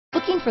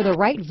Looking for the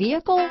right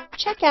vehicle?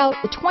 Check out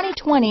the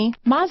 2020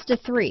 Mazda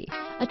 3.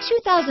 A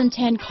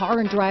 2010 Car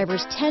and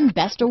Driver's 10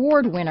 Best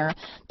Award winner,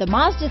 the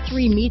Mazda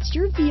 3 meets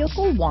your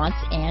vehicle wants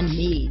and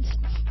needs.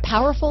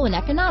 Powerful and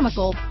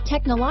economical,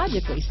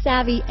 technologically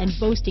savvy, and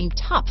boasting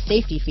top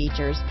safety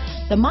features,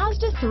 the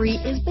Mazda 3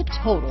 is the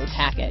total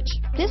package.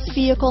 This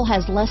vehicle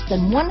has less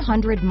than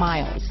 100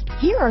 miles.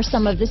 Here are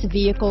some of this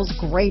vehicle's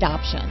great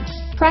options: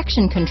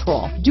 traction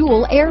control,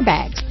 dual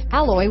airbags,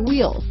 alloy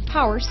wheels,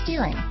 power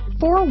steering,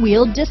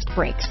 four-wheel disc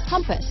brakes,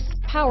 compass,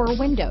 power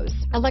windows,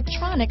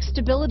 electronic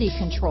stability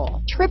control,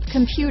 trip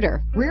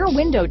computer, rear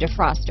window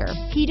defroster,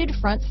 heated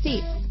front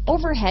seats,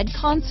 overhead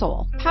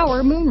console,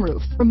 power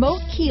moonroof,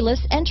 remote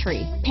keyless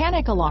entry,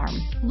 panic alarm,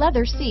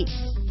 leather seats,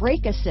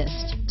 brake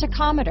assist,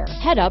 tachometer,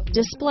 head-up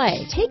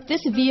display. Take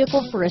this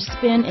vehicle for a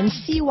spin and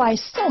see why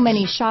so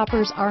many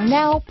shoppers are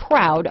now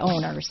proud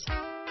owners.